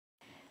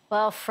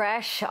Well,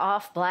 fresh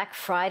off Black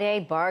Friday,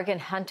 bargain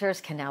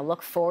hunters can now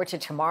look forward to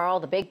tomorrow,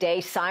 the big day,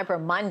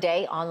 Cyber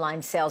Monday. Online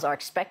sales are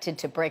expected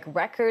to break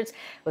records,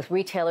 with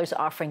retailers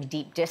offering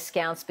deep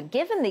discounts. But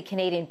given the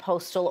Canadian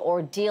postal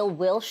ordeal,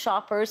 will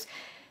shoppers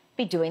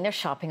be doing their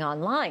shopping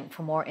online?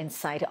 For more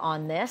insight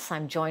on this,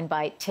 I'm joined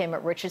by Tim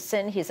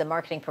Richardson. He's a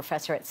marketing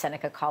professor at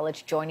Seneca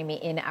College, joining me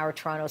in our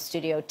Toronto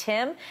studio.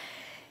 Tim,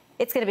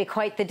 it's going to be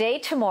quite the day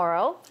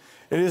tomorrow.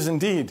 It is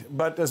indeed,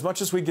 but as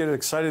much as we get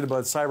excited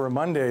about Cyber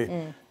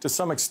Monday, to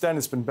some extent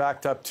it's been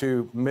backed up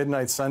to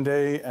midnight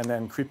Sunday and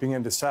then creeping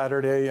into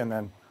Saturday and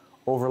then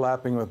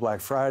overlapping with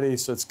Black Friday,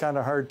 so it's kind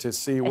of hard to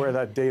see where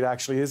that date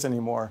actually is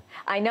anymore.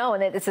 I know,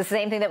 and it's the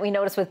same thing that we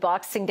noticed with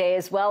Boxing Day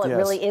as well. It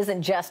really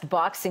isn't just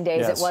Boxing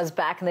Day as it was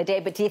back in the day,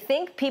 but do you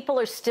think people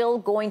are still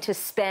going to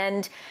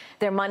spend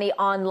their money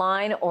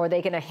online, or are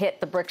they going to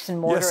hit the bricks and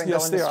mortar and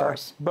go in the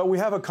stores? But we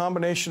have a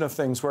combination of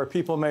things where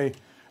people may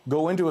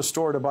go into a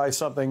store to buy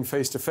something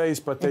face-to-face,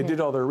 but they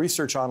did all their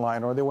research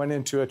online, or they went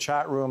into a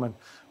chat room and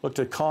looked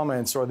at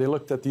comments, or they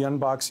looked at the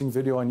unboxing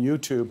video on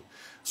YouTube.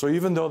 So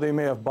even though they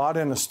may have bought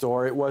in a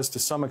store, it was to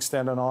some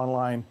extent an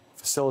online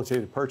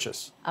facilitated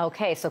purchase.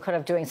 Okay, so kind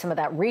of doing some of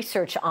that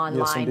research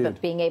online,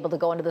 but being able to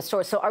go into the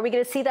store. So are we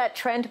going to see that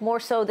trend more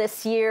so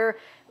this year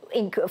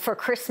for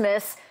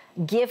Christmas,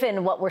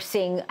 given what we're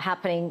seeing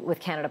happening with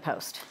Canada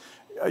Post?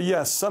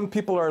 Yes, some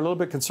people are a little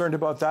bit concerned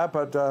about that,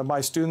 but my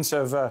students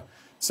have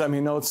sent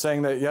me notes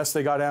saying that, yes,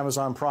 they got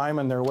Amazon Prime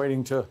and they're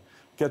waiting to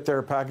get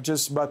their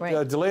packages, but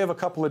a delay of a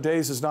couple of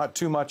days is not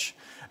too much.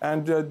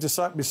 And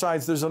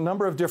besides, there's a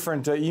number of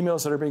different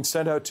emails that are being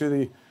sent out to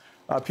the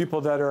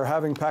people that are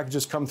having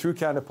packages come through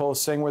Canada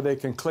Post, saying where they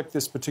can click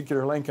this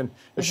particular link and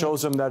it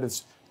shows them that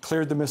it's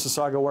cleared the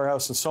Mississauga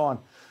warehouse and so on.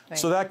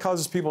 So that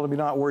causes people to be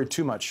not worried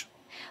too much.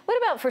 What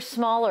about for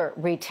smaller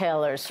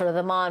retailers, sort of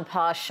the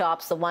mom-and-pop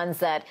shops, the ones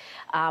that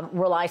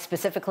rely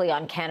specifically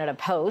on Canada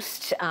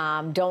Post,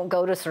 don't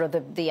go to sort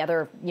of the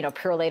other,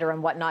 Purolator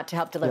and whatnot to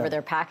help deliver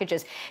their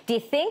packages? Do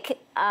you think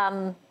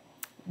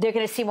they're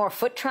going to see more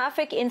foot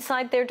traffic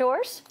inside their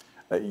doors?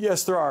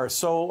 Yes, there are.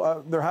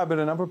 So there have been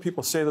a number of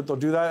people say that they'll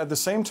do that. At the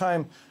same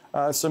time,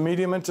 some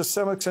medium and to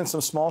some extent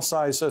some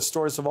small-size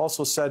stores have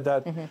also said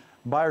that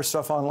buy your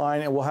stuff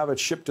online and we'll have it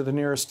shipped to the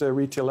nearest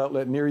retail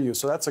outlet near you.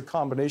 So that's a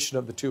combination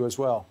of the two as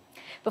well.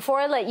 Before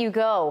I let you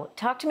go,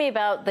 talk to me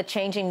about the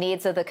changing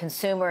needs of the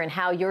consumer and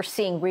how you're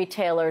seeing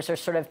retailers are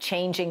sort of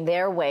changing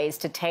their ways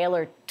to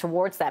tailor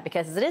towards that,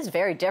 because it is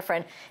very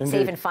different,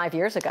 say, even 5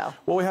 years ago.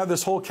 Well, we have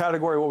this whole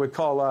category, what we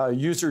call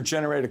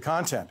user-generated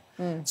content.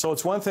 So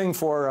it's one thing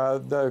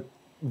for the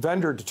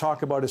vendor to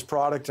talk about his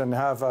product and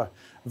have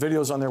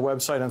videos on their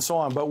website and so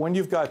on, but when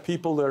you've got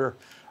people that are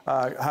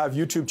have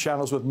YouTube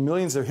channels with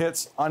millions of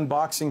hits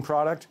unboxing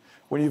product,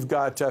 when you've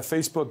got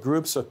Facebook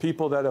groups of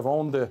people that have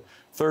owned the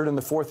 3rd and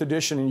the 4th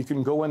edition and you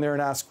can go in there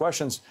and ask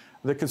questions,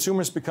 the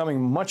consumer's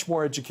becoming much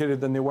more educated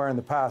than they were in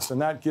the past,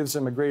 and that gives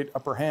them a great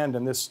upper hand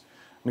in this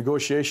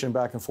negotiation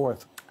back and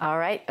forth. All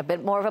right, a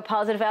bit more of a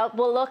positive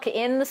outlook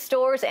in the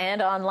stores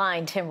and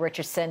online. Tim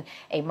Richardson,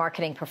 a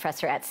marketing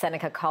professor at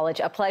Seneca College.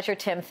 A pleasure,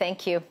 Tim.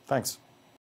 Thank you. Thanks.